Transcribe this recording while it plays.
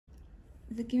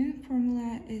The given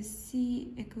formula is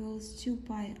c equals 2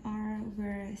 pi r,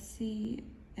 where c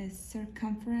is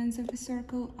circumference of a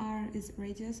circle, r is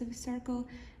radius of a circle,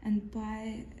 and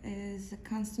pi is the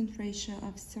constant ratio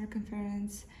of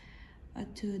circumference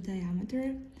to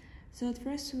diameter. So at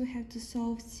first we have to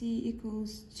solve c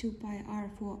equals 2 pi r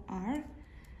for r.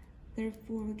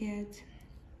 Therefore we get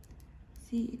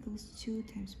c equals 2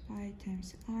 times pi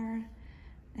times r,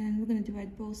 and we're going to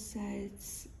divide both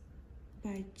sides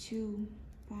by 2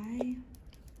 pi,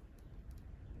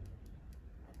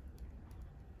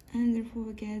 and therefore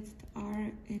we get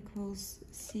r equals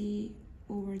c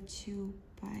over 2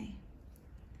 pi.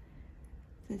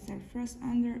 That's our first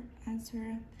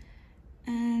answer.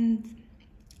 And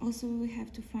also we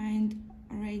have to find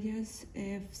a radius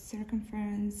if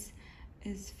circumference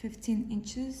is 15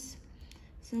 inches.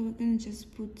 So we're going to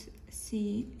just put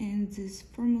c in this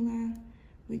formula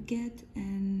we get,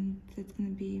 and that's going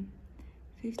to be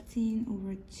 15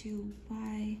 over 2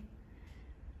 pi,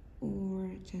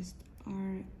 or just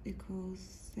r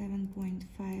equals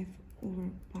 7.5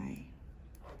 over